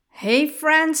Hey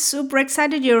friends, super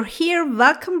excited you're here.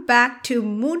 Welcome back to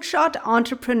Moonshot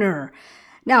Entrepreneur.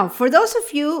 Now, for those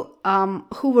of you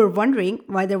who were wondering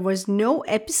why there was no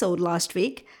episode last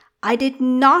week, I did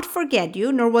not forget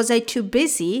you, nor was I too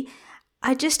busy.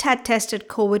 I just had tested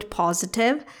COVID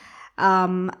positive,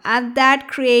 and that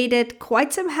created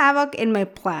quite some havoc in my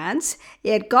plans.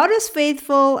 Yet God is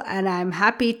faithful, and I'm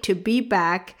happy to be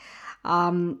back.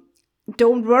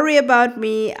 Don't worry about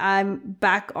me. I'm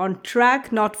back on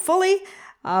track, not fully.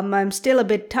 I'm still a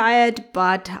bit tired,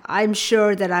 but I'm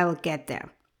sure that I will get there.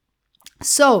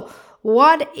 So,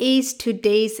 what is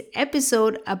today's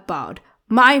episode about?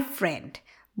 My friend,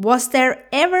 was there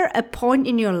ever a point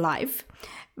in your life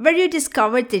where you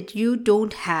discovered that you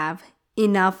don't have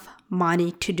enough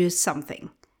money to do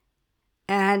something?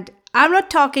 And I'm not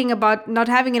talking about not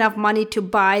having enough money to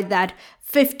buy that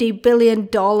 $50 billion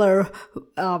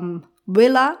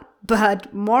villa,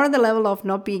 but more on the level of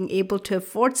not being able to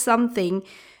afford something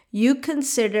you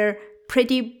consider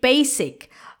pretty basic.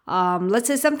 Let's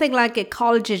say something like a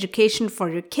college education for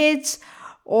your kids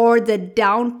or the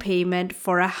down payment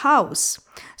for a house.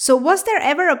 So was there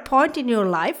ever a point in your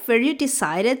life where you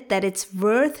decided that it's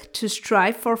worth to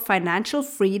strive for financial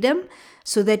freedom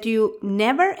so that you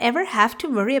never ever have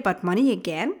to worry about money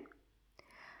again?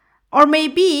 Or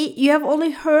maybe you have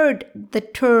only heard the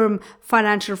term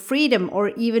financial freedom or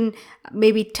even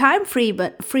maybe time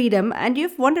freedom and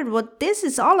you've wondered what this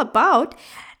is all about.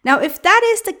 Now, if that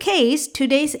is the case,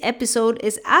 today's episode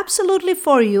is absolutely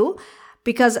for you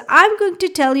because I'm going to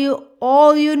tell you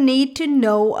all you need to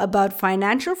know about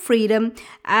financial freedom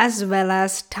as well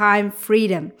as time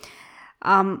freedom.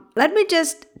 Let me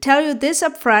just tell you this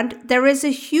up front. There is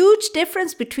a huge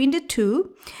difference between the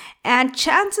two. And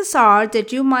chances are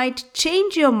that you might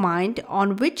change your mind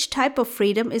on which type of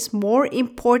freedom is more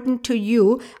important to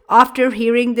you after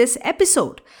hearing this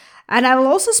episode. And I will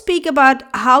also speak about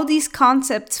how these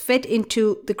concepts fit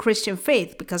into the Christian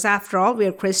faith, because after all, we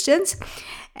are Christians.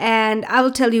 And I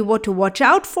will tell you what to watch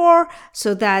out for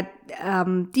so that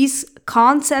these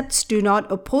concepts do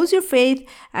not oppose your faith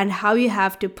and how you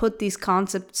have to put these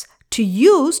concepts to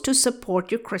use to support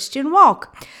your Christian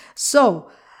walk. So,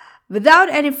 without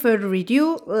any further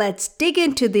ado, let's dig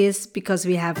into this because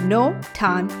we have no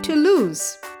time to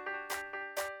lose.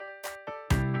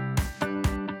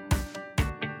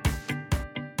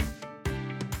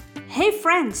 Hey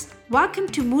friends, welcome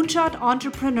to Moonshot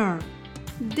Entrepreneur.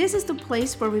 This is the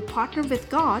place where we partner with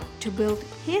God to build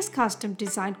His custom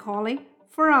design calling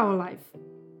for our life.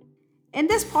 In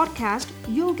this podcast,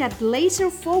 you'll get laser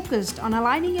focused on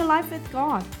aligning your life with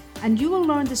God, and you will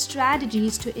learn the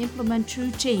strategies to implement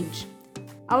true change.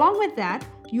 Along with that,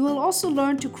 you will also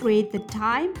learn to create the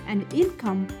time and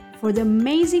income for the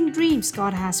amazing dreams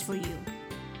God has for you.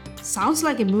 Sounds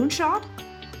like a moonshot?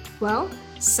 Well,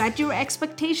 set your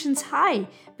expectations high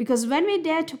because when we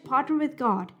dare to partner with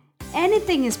God,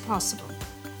 anything is possible.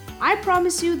 I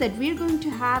promise you that we're going to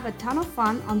have a ton of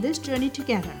fun on this journey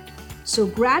together. So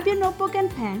grab your notebook and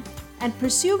pen and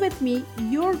pursue with me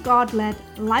your God-led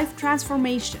life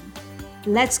transformation.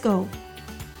 Let's go.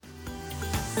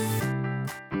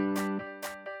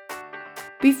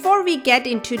 Before we get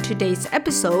into today's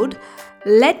episode,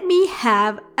 let me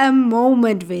have a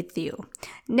moment with you.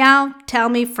 Now tell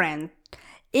me, friend,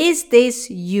 is this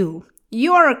you?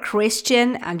 You are a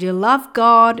Christian and you love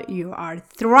God, you are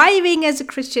thriving as a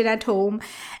Christian at home,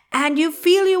 and you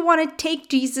feel you want to take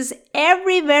Jesus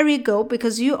everywhere you go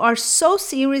because you are so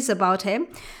serious about Him.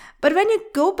 But when you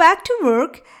go back to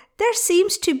work, there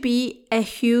seems to be a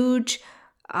huge,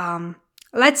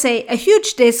 a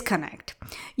huge disconnect.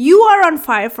 You are on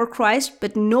fire for Christ,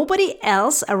 but nobody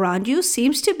else around you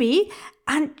seems to be,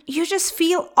 and you just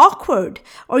feel awkward,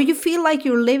 or you feel like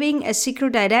you're living a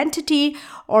secret identity,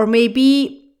 or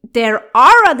maybe there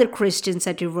are other Christians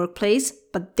at your workplace,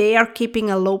 but they are keeping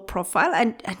a low profile,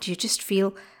 and you just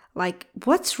feel like,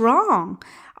 what's wrong?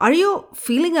 Are you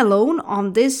feeling alone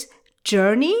on this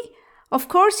journey? Of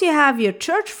course, you have your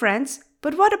church friends,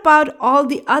 but what about all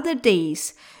the other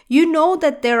days? You know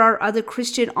that there are other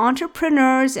Christian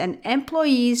entrepreneurs and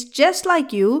employees just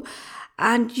like you,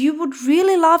 and you would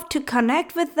really love to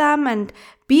connect with them and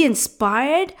be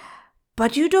inspired,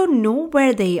 but you don't know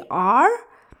where they are?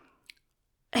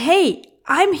 Hey,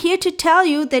 I'm here to tell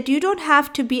you that you don't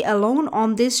have to be alone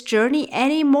on this journey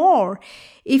anymore.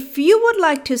 If you would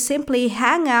like to simply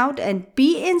hang out and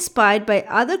be inspired by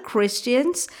other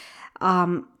Christians,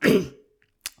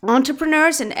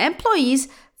 entrepreneurs and employees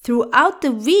throughout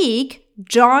the week,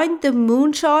 join the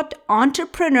Moonshot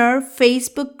Entrepreneur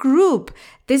Facebook group.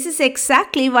 This is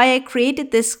exactly why I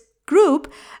created this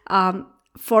group.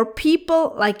 for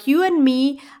people like you and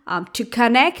me to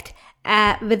connect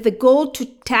with the goal to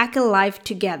tackle life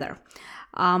together.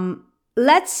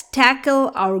 Let's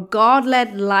tackle our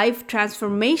God-led life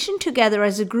transformation together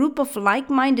as a group of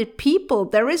like-minded people.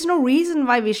 There is no reason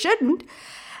why we shouldn't.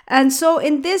 And so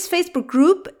in this Facebook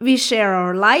group, we share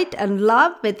our light and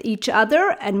love with each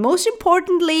other. And most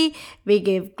importantly, we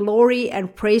give glory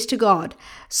and praise to God.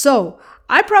 So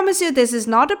I promise you, this is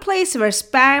not a place where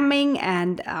spamming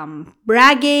and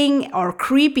bragging or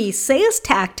creepy sales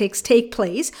tactics take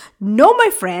place. No, my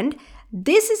friend,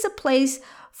 this is a place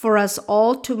for us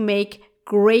all to make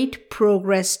great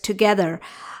progress together.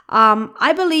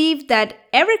 I believe that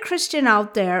every Christian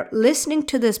out there listening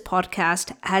to this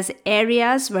podcast has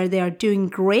areas where they are doing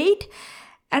great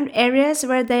and areas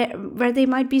where they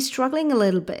might be struggling a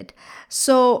little bit.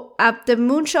 So at the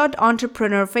Moonshot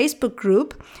Entrepreneur Facebook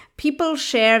group, people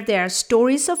share their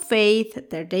stories of faith,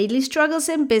 their daily struggles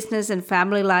in business and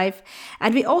family life,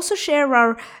 and we also share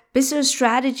our business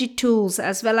strategy tools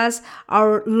as well as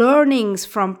our learnings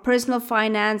from personal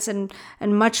finance and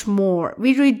much more.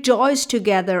 We rejoice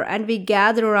together and we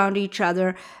gather around each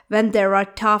other when there are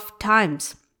tough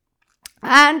times.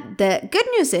 And the good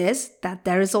news is that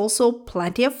there is also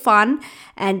plenty of fun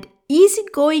and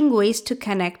easygoing ways to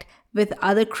connect with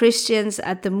other Christians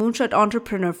at the Moonshot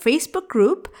Entrepreneur Facebook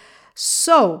group.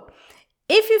 So,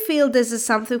 if you feel this is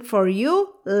something for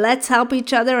you, let's help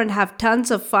each other and have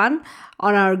tons of fun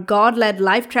on our God-led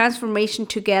life transformation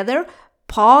together.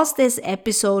 Pause this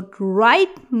episode right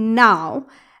now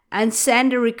and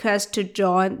send a request to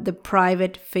join the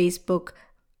private Facebook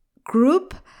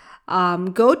group.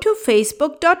 Go to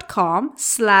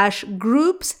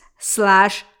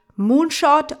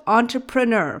facebook.com/groups/Moonshot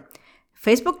Entrepreneur.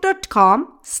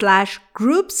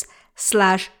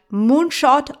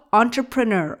 facebook.com/groups/Moonshot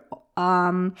Entrepreneur.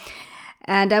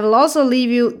 And I will also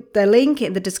leave you the link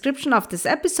in the description of this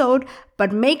episode,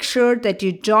 but make sure that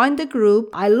you join the group.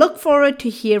 I look forward to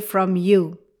hear from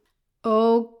you.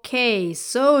 Okay,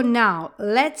 so now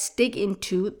let's dig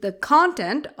into the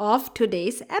content of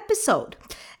today's episode.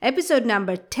 Episode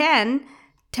number 10,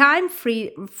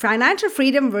 financial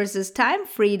freedom versus time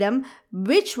freedom.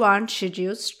 Which one should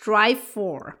you strive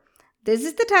for? This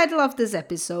is the title of this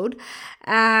episode,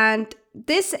 and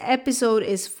this episode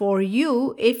is for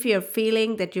you if you're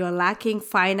feeling that you're lacking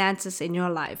finances in your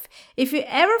life. If you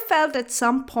ever felt at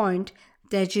some point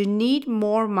that you need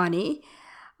more money,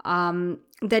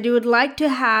 that you would like to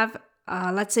have,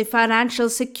 let's say, financial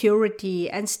security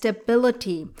and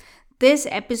stability, this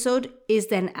episode is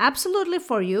then absolutely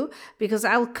for you because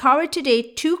I'll cover today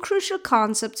two crucial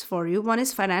concepts for you. One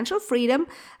is financial freedom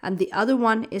and the other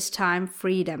one is time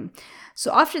freedom.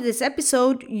 So after this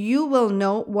episode, you will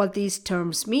know what these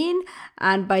terms mean,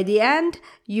 and by the end,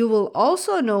 you will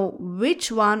also know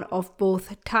which one of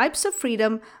both types of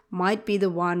freedom might be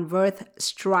the one worth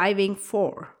striving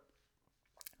for.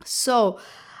 So,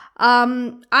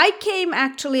 I came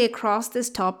actually across this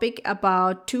topic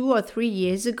about 2 or 3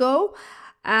 years ago,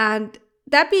 and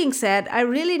that being said, I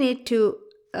really need to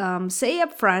say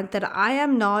up front that I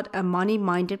am not a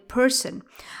money-minded person.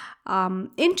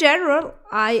 In general,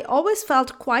 I always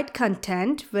felt quite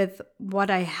content with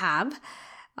what I have,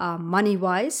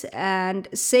 money-wise, and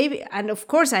of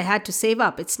course, I had to save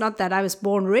up. It's not that I was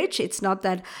born rich. It's not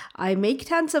that I make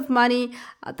tons of money,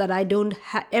 that I don't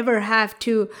ever have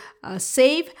to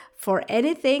save for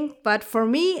anything. But for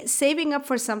me, saving up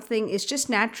for something is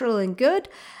just natural and good.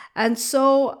 And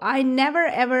so I never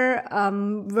ever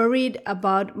worried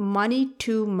about money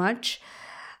too much.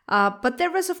 But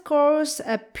there was, of course,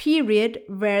 a period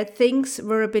where things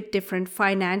were a bit different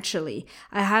financially.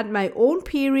 I had my own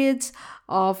periods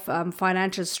of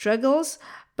financial struggles,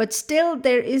 but still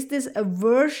there is this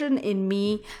aversion in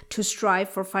me to strive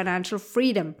for financial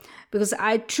freedom because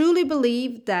I truly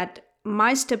believe that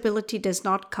my stability does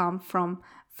not come from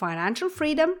financial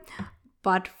freedom,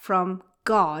 but from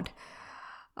God.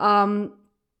 That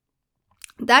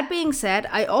being said,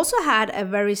 I also had a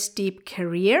very steep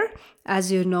career,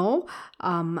 as you know,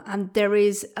 and there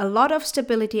is a lot of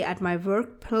stability at my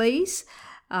workplace.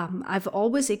 I've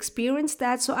always experienced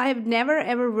that, so I've never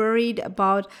ever worried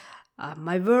about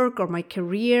my work or my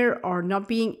career or not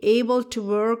being able to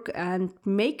work and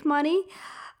make money,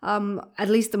 at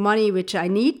least the money which I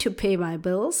need to pay my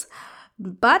bills.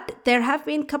 But there have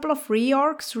been a couple of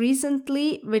reorgs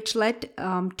recently which led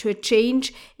to a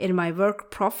change in my work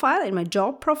profile, in my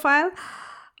job profile.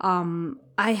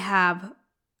 I have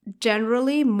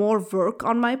generally more work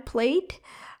on my plate.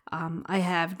 I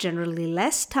have generally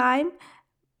less time,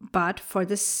 but for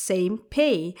the same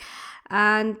pay.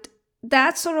 And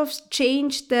that sort of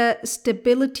changed the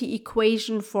stability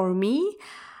equation for me.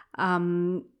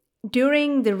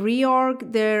 During the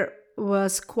reorg, there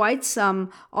was quite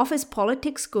some office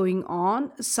politics going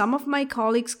on. Some of my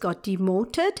colleagues got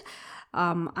demoted.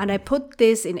 And I put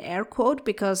this in air quote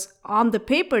because on the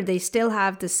paper, they still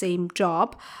have the same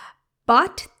job,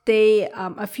 but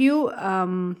a few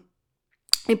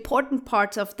important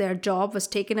parts of their job was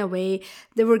taken away.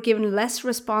 They were given less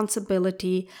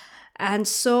responsibility. And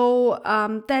so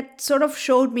that sort of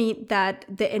showed me that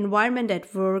the environment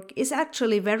at work is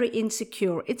actually very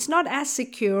insecure. It's not as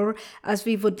secure as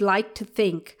we would like to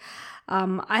think.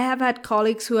 I have had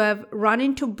colleagues who have run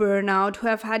into burnout, who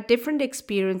have had different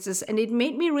experiences, and it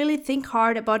made me really think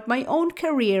hard about my own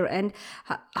career and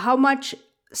how much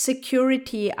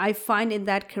security I find in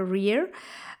that career.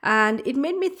 And it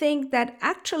made me think that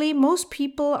actually most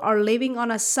people are living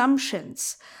on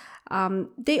assumptions.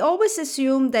 They always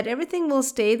assume that everything will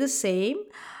stay the same,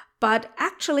 but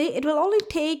actually it will only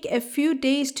take a few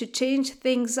days to change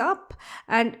things up.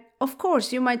 And of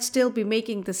course, you might still be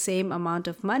making the same amount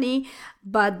of money,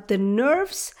 but the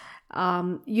nerves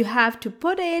you have to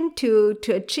put in to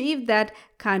achieve that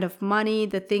kind of money,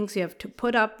 the things you have to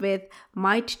put up with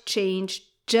might change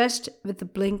just with the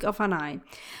blink of an eye.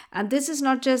 And this is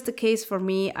not just the case for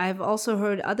me. I've also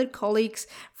heard other colleagues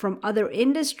from other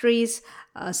industries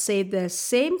say the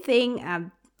same thing.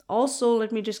 And also,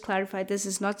 let me just clarify, this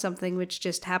is not something which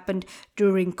just happened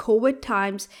during COVID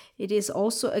times. It is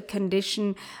also a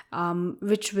condition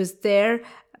which was there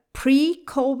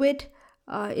pre-COVID,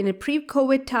 in a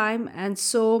pre-COVID time. And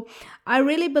so I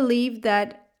really believe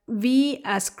that we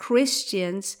as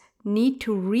Christians need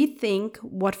to rethink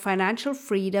what financial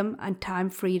freedom and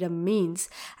time freedom means.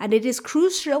 And it is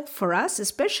crucial for us,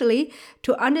 especially,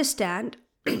 to understand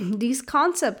these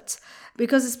concepts,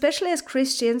 because especially as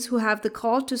Christians who have the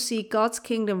call to seek God's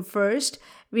kingdom first,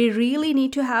 we really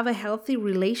need to have a healthy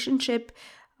relationship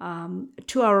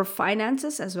to our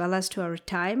finances as well as to our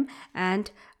time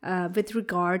and with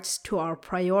regards to our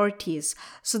priorities.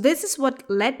 So this is what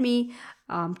led me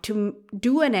to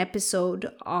do an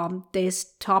episode on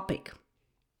this topic.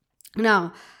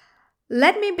 Now,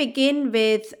 let me begin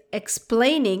with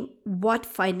explaining what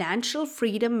financial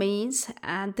freedom means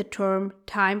and the term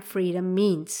time freedom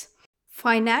means.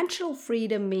 Financial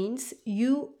freedom means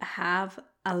you have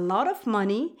a lot of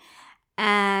money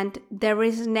and there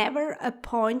is never a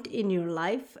point in your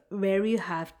life where you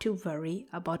have to worry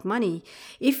about money.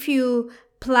 If you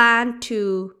plan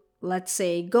to, let's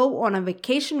say, go on a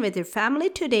vacation with your family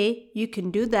today, you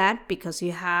can do that because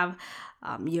you have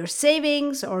your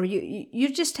savings, or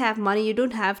you just have money. You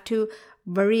don't have to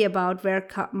worry about where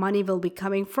money will be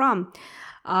coming from.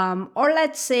 Or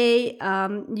let's say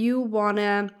you want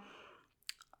to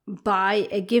buy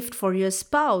a gift for your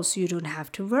spouse. You don't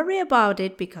have to worry about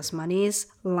it because money is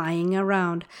lying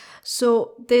around.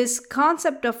 So this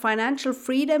concept of financial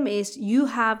freedom is you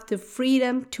have the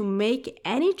freedom to make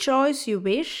any choice you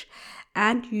wish,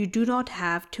 and you do not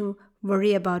have to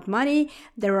worry about money.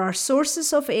 There are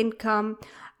sources of income.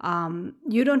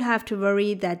 You don't have to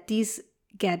worry that these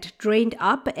get drained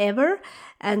up ever.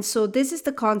 And so this is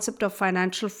the concept of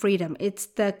financial freedom. It's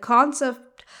the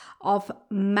concept of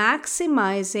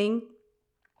maximizing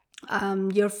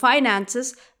your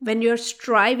finances when you're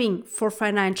striving for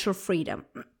financial freedom,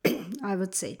 I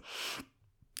would say.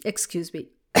 Excuse me.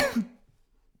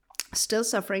 Still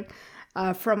suffering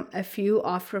from a few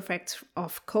after effects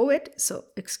of COVID. So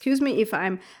excuse me if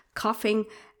I'm coughing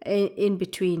in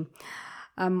between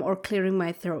or clearing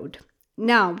my throat.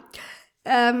 Now,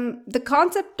 the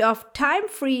concept of time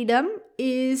freedom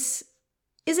is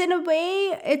in a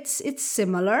way, it's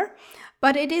similar,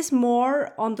 but it is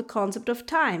more on the concept of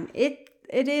time. It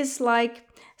is like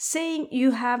saying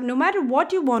you have, no matter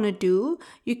what you want to do,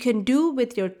 you can do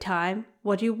with your time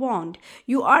what you want.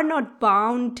 You are not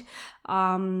bound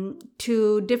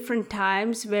to different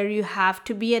times where you have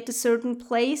to be at a certain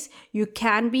place. You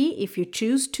can be if you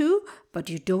choose to, but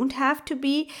you don't have to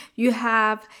be. You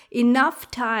have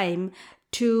enough time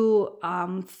to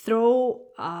throw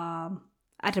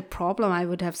at a problem, I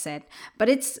would have said. But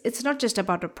it's not just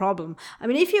about a problem. I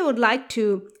mean, if you would like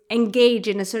to engage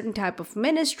in a certain type of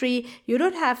ministry, you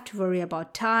don't have to worry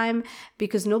about time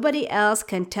because nobody else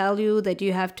can tell you that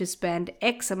you have to spend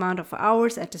X amount of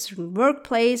hours at a certain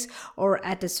workplace or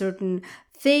at a certain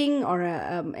thing or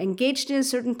engaged in a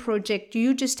certain project.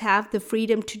 You just have the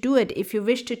freedom to do it. If you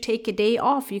wish to take a day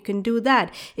off, you can do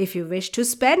that. If you wish to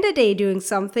spend a day doing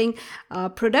something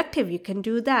productive, you can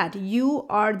do that. You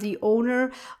are the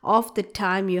owner of the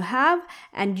time you have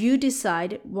and you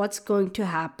decide what's going to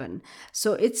happen.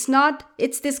 So it's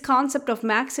it's this concept of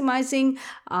maximizing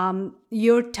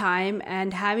your time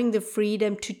and having the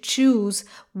freedom to choose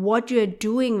what you're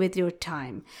doing with your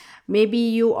time. Maybe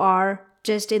you are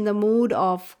just in the mood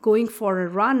of going for a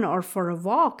run or for a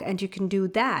walk, and you can do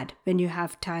that when you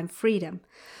have time freedom.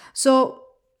 So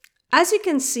as you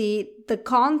can see, the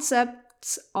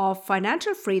concepts of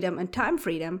financial freedom and time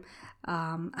freedom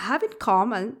have in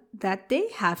common that they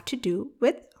have to do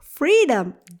with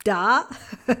freedom. Duh.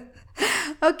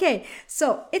 Okay,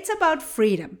 so it's about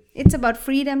freedom. It's about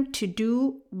freedom to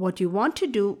do what you want to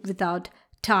do without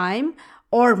time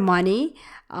or money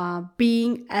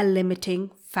being a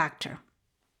limiting factor.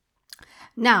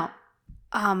 Now,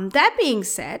 that being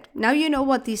said, now you know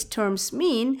what these terms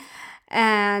mean,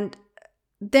 and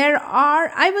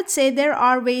I would say there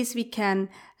are ways we can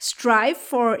strive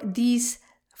for these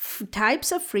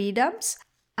types of freedoms,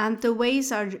 and the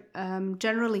ways are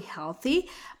generally healthy,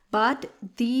 but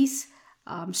these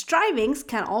strivings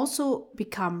can also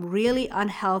become really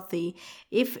unhealthy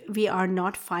if we are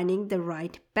not finding the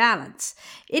right balance.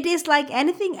 It is like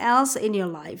anything else in your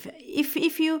life.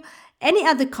 If you any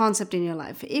other concept in your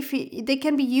life, they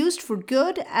can be used for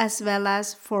good as well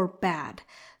as for bad.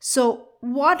 So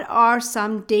what are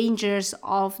some dangers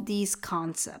of these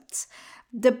concepts?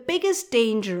 The biggest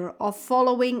danger of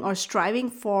following or striving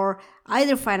for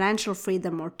either financial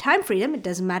freedom or time freedom, it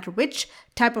doesn't matter which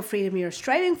type of freedom you're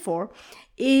striving for,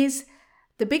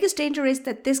 the biggest danger is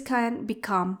that this can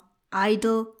become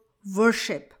idol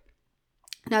worship.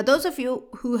 Now, those of you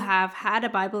who have had a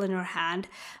Bible in your hand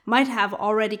might have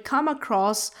already come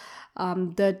across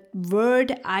the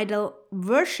word idol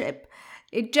worship.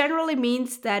 It generally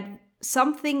means that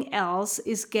something else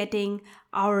is getting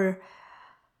our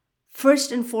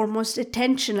first and foremost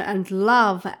attention and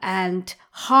love and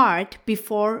heart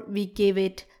before we give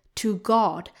it to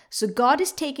God. So God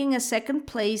is taking a second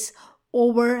place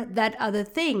over that other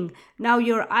thing. Now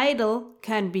your idol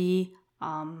can be,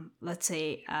 let's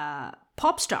say, a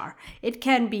pop star. It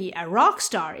can be a rock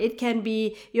star. It can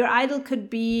be, your idol could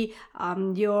be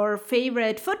your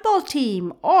favorite football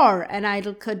team, or an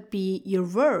idol could be your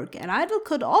work. An idol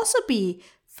could also be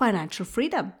financial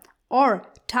freedom or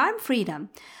time freedom.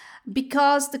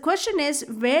 Because the question is,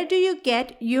 where do you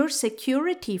get your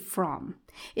security from?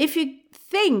 If you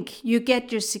think you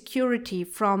get your security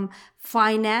from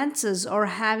finances or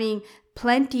having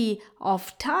plenty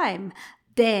of time,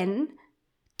 then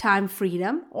time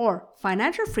freedom or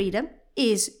financial freedom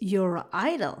is your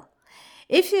idol.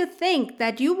 If you think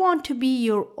that you want to be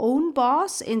your own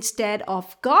boss instead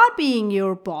of God being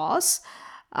your boss,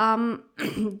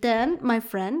 then, my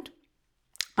friend,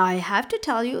 I have to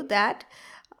tell you that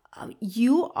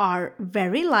you are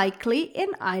very likely in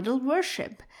idol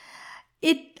worship.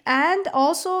 And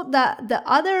also the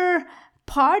other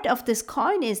part of this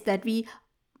coin is that we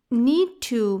need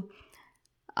to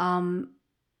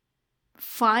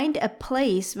find a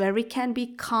place where we can be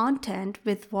content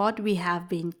with what we have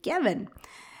been given.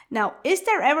 Now, is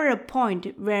there ever a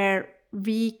point where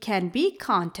we can be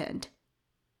content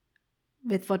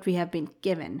with what we have been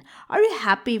given? Are you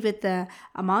happy with the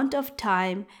amount of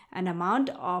time and amount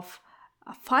of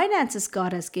finances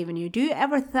God has given you? Do you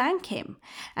ever thank Him?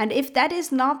 And if that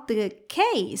is not the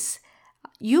case,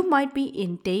 you might be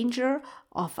in danger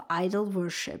of idol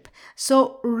worship.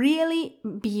 So really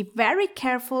be very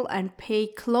careful and pay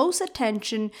close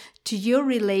attention to your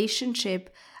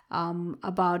relationship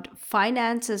about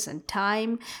finances and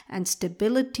time and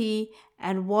stability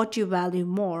and what you value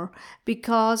more,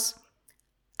 because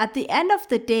at the end of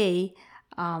the day,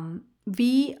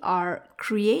 we are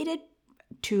created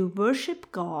to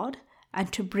worship God and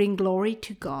to bring glory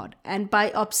to God. And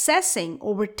by obsessing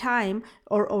over time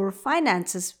or over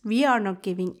finances, we are not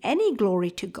giving any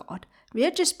glory to God. We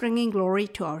are just bringing glory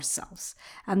to ourselves.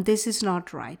 And this is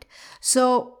not right.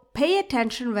 So pay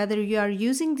attention whether you are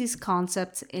using these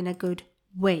concepts in a good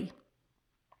way.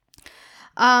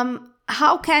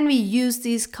 How can we use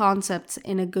these concepts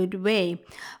in a good way?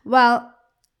 Well,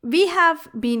 we have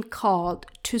been called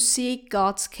to seek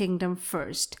God's kingdom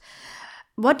first.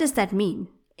 What does that mean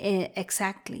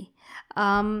exactly?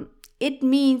 It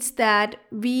means that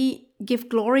we give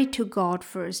glory to God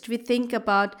first. We think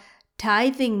about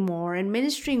tithing more and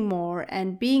ministering more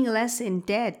and being less in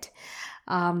debt.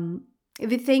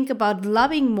 We think about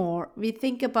loving more. We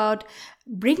think about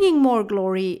bringing more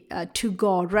glory to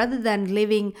God rather than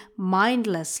living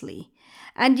mindlessly.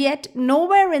 And yet,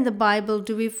 nowhere in the Bible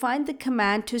do we find the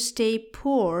command to stay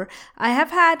poor. I have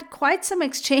had quite some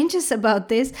exchanges about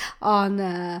this on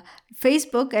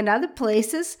Facebook and other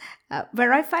places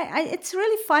where I find it's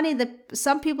really funny that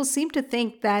some people seem to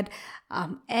think that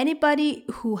anybody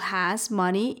who has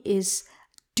money is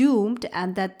doomed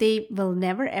and that they will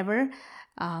never ever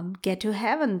get to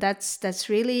heaven. That's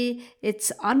really,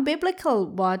 it's unbiblical.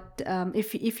 What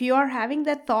if you are having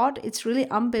that thought, it's really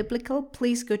unbiblical.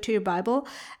 Please go to your Bible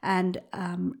and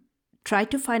try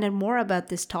to find out more about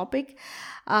this topic.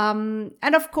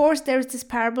 And of course, there's this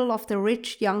parable of the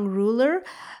rich young ruler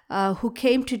who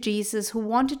came to Jesus, who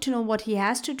wanted to know what he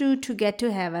has to do to get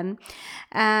to heaven.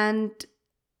 And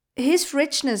his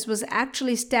richness was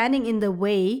actually standing in the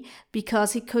way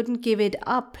because he couldn't give it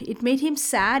up. It made him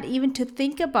sad even to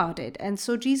think about it. And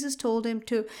so Jesus told him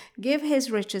to give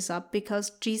his riches up,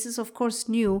 because Jesus, of course,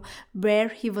 knew where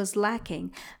he was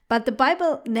lacking. But the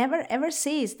Bible never ever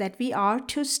says that we are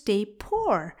to stay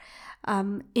poor.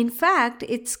 In fact,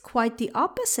 it's quite the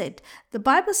opposite. The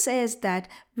Bible says that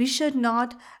we should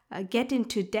not get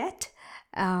into debt.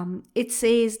 It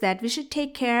says that we should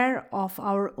take care of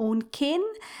our own kin,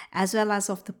 as well as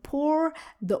of the poor,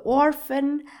 the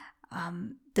orphan,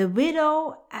 the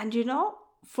widow. And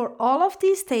for all of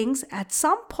these things, at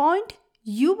some point,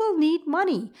 you will need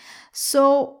money.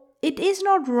 So it is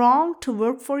not wrong to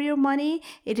work for your money.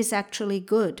 It is actually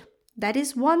good. That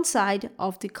is one side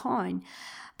of the coin.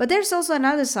 But there's also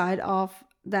another side of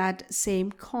that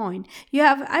same coin.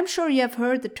 I'm sure you have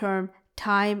heard the term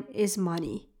time is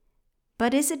money.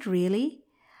 But is it really?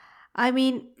 I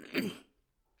mean,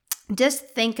 just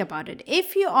think about it.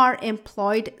 If you are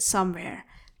employed somewhere,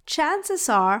 chances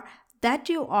are that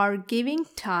you are giving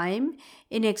time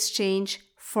in exchange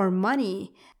for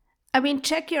money. I mean,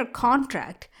 check your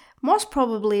contract. Most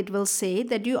probably it will say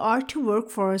that you are to work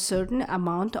for a certain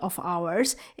amount of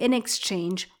hours in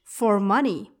exchange for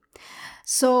money.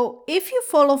 So if you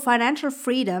follow financial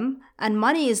freedom and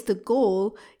money is the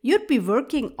goal, you'd be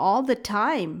working all the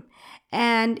time.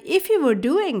 And if you were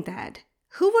doing that,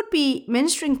 who would be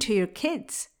ministering to your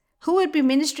kids? Who would be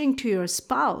ministering to your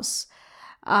spouse?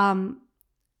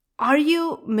 Are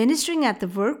you ministering at the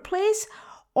workplace,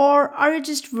 or are you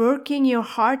just working your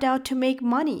heart out to make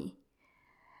money?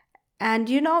 And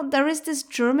there is this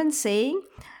German saying,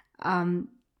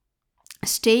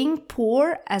 staying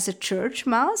poor as a church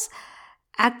mouse.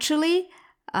 Actually,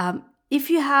 if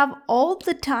you have all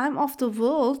the time of the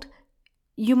world,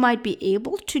 you might be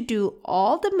able to do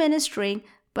all the ministering,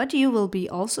 but you will be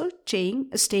also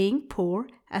staying poor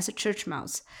as a church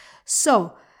mouse.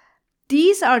 So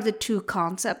these are the two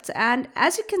concepts. And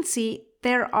as you can see,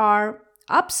 there are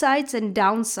upsides and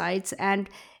downsides, and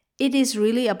it is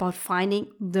really about finding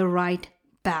the right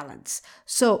balance.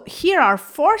 So here are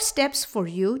 4 steps for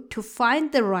you to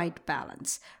find the right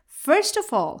balance. First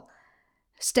of all,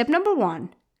 step number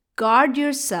 1, guard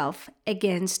yourself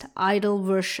against idol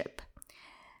worship.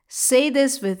 Say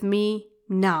this with me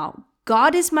now.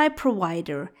 God is my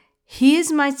provider. He is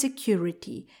my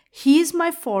security. He is my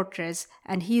fortress,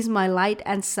 and He is my light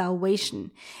and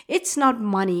salvation. It's not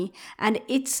money and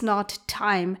it's not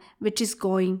time which is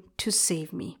going to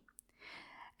save me.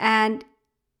 And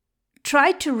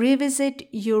try to revisit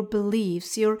your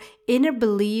beliefs, your inner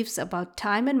beliefs about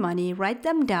time and money. Write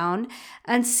them down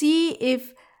and see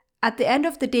if at the end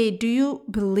of the day, do you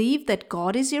believe that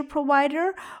God is your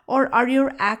provider, or are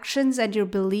your actions and your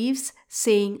beliefs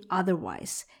saying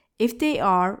otherwise? If they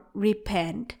are,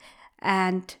 repent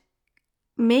and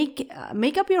make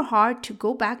up your heart to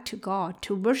go back to God,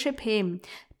 to worship Him,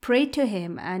 pray to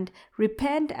Him and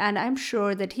repent, and I'm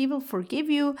sure that He will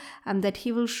forgive you and that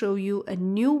He will show you a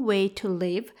new way to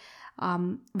live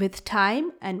with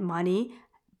time and money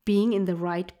being in the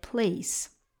right place.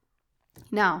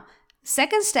 Now,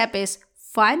 second step is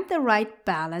find the right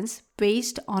balance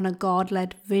based on a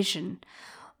God-led vision.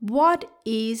 What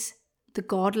is the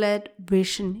God-led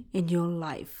vision in your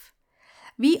life?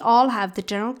 We all have the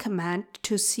general command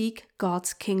to seek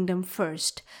God's kingdom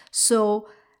first. So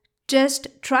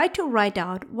just try to write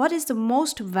out what is the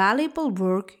most valuable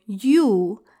work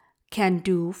you can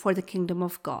do for the kingdom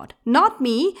of God. Not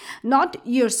me, not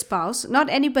your spouse, not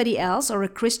anybody else or a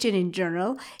Christian in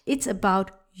general. It's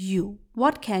about you.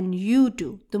 What can you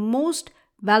do? The most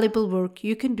valuable work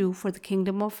you can do for the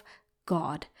kingdom of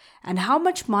God. And how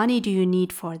much money do you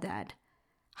need for that?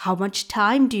 How much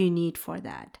time do you need for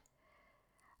that?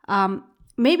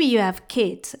 Maybe you have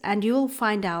kids, and you will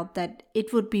find out that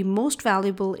it would be most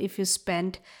valuable if you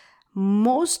spent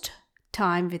most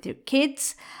time with your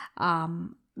kids,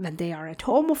 when they are at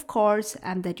home, of course,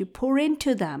 and that you pour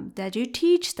into them, that you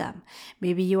teach them.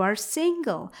 Maybe you are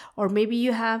single, or maybe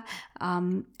you have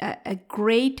a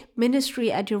great ministry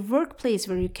at your workplace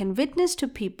where you can witness to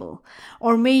people,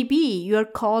 or maybe you are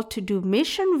called to do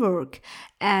mission work,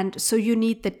 and so you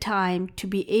need the time to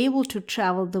be able to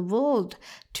travel the world,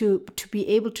 to be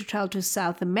able to travel to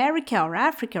South America or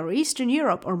Africa or Eastern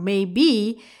Europe, or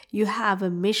maybe you have a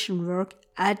mission work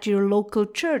at your local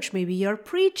church. Maybe you're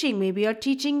preaching, maybe you're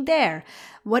teaching there.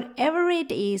 Whatever it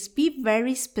is, be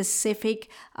very specific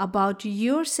about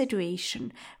your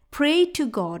situation. Pray to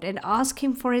God and ask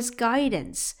Him for His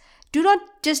guidance. Do not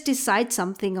just decide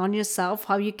something on yourself,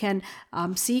 how you can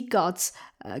seek God's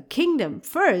kingdom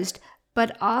first,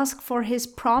 but ask for His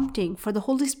prompting, for the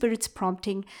Holy Spirit's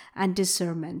prompting and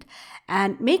discernment.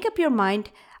 And make up your mind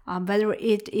whether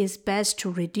it is best to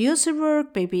reduce your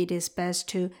work, maybe it is best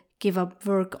to give up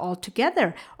work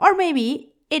altogether, or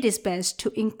maybe it is best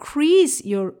to increase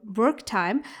your work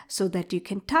time so that you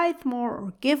can tithe more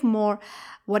or give more.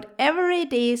 Whatever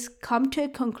it is, come to a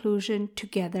conclusion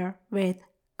together with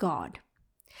God.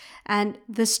 And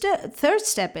the third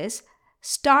step is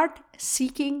start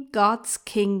seeking God's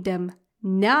kingdom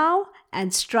now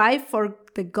and strive for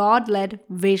the God-led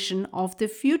vision of the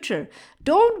future.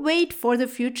 Don't wait for the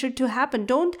future to happen.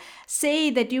 Don't say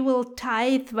that you will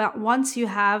tithe once you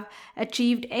have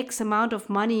achieved X amount of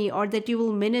money, or that you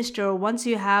will minister once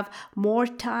you have more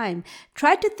time.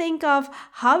 Try to think of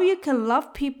how you can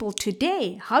love people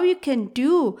today, how you can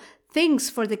do things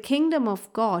for the kingdom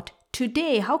of God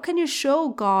today. How can you show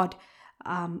God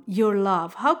your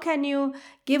love? How can you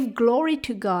give glory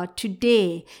to God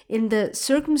today in the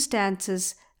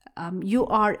circumstances you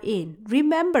are in?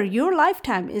 Remember, your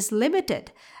lifetime is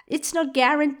limited. It's not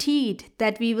guaranteed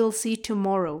that we will see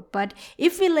tomorrow. But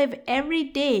if we live every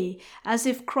day as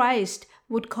if Christ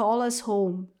would call us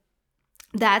home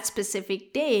that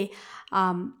specific day,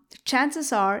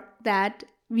 chances are that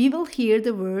we will hear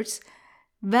the words,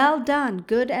 "Well done,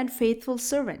 good and faithful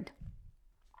servant."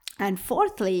 And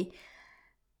fourthly,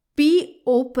 be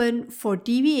open for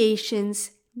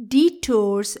deviations,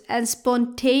 detours, and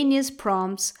spontaneous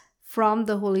prompts from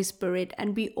the Holy Spirit,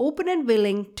 and be open and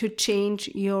willing to change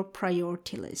your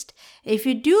priority list. If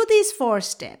you do these 4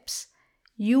 steps,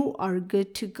 you are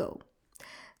good to go.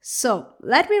 So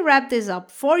let me wrap this up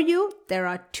for you. There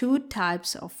are 2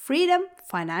 types of freedom: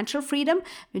 financial freedom,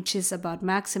 which is about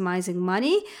maximizing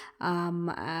money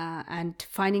and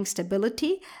finding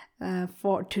stability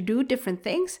to do different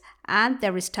things. And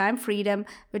there is time freedom,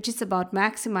 which is about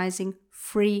maximizing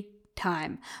free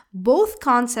time. Both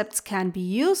concepts can be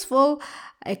useful.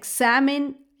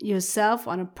 Examine yourself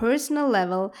on a personal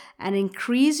level and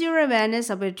increase your awareness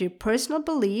about your personal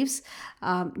beliefs.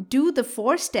 Do the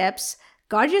 4 steps.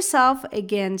 Guard yourself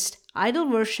against idol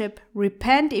worship.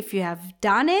 Repent if you have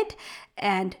done it,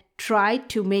 and try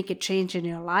to make a change in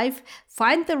your life.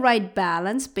 Find the right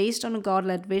balance based on a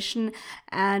God-led vision,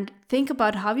 and think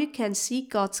about how you can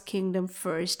seek God's kingdom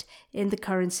first in the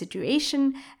current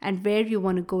situation and where you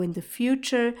want to go in the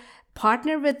future.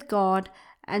 Partner with God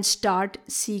and start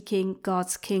seeking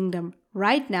God's kingdom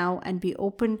right now, and be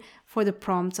open for the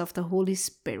prompts of the Holy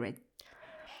Spirit.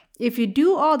 If you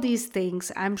do all these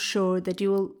things, I'm sure that you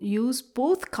will use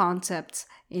both concepts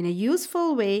in a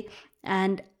useful way,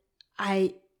 and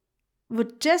I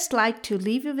would just like to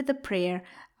leave you with a prayer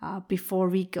before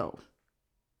we go.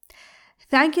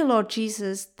 Thank you, Lord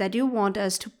Jesus, that you want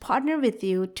us to partner with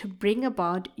you to bring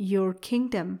about your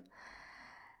kingdom.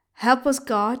 Help us,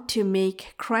 God, to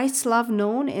make Christ's love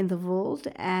known in the world,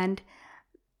 and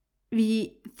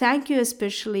we thank you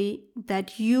especially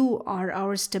that you are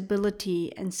our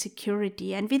stability and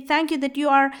security, and we thank you that you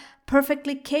are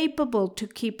perfectly capable to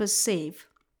keep us safe.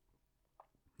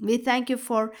 We thank you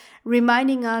for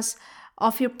reminding us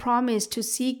of your promise to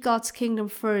seek God's kingdom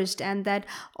first, and that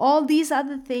all these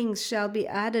other things shall be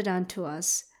added unto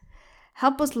us.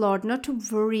 Help us, Lord, not to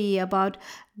worry about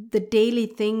the daily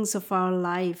things of our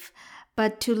life,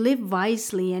 but to live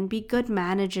wisely and be good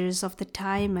managers of the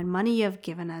time and money you have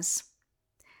given us.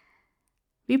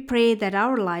 We pray that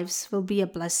our lives will be a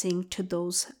blessing to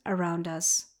those around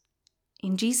us.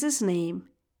 In Jesus' name,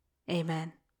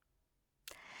 amen.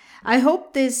 I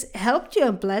hope this helped you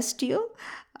and blessed you.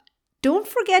 Don't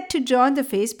forget to join the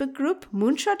Facebook group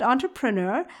Moonshot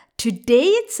Entrepreneur. Today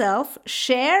itself,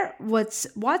 share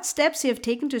what steps you have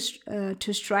taken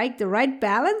to strike the right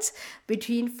balance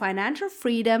between financial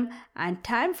freedom and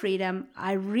time freedom.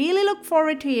 I really look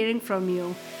forward to hearing from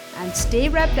you, and stay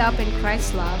wrapped up in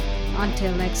Christ's love.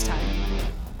 Until next time.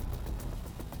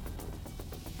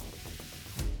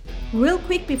 Real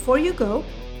quick before you go,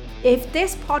 if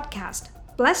this podcast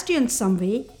blessed you in some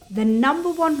way, the number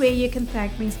one way you can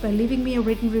thank me is by leaving me a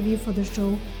written review for the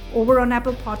show over on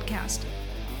Apple Podcast.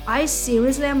 I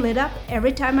seriously am lit up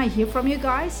every time I hear from you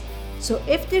guys. So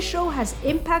if this show has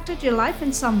impacted your life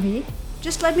in some way,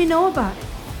 just let me know about it.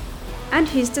 And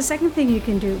here's the second thing you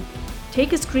can do.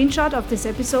 Take a screenshot of this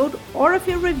episode or of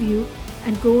your review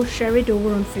and go share it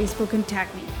over on Facebook and tag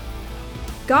me.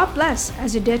 God bless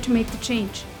as you dare to make the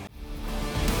change.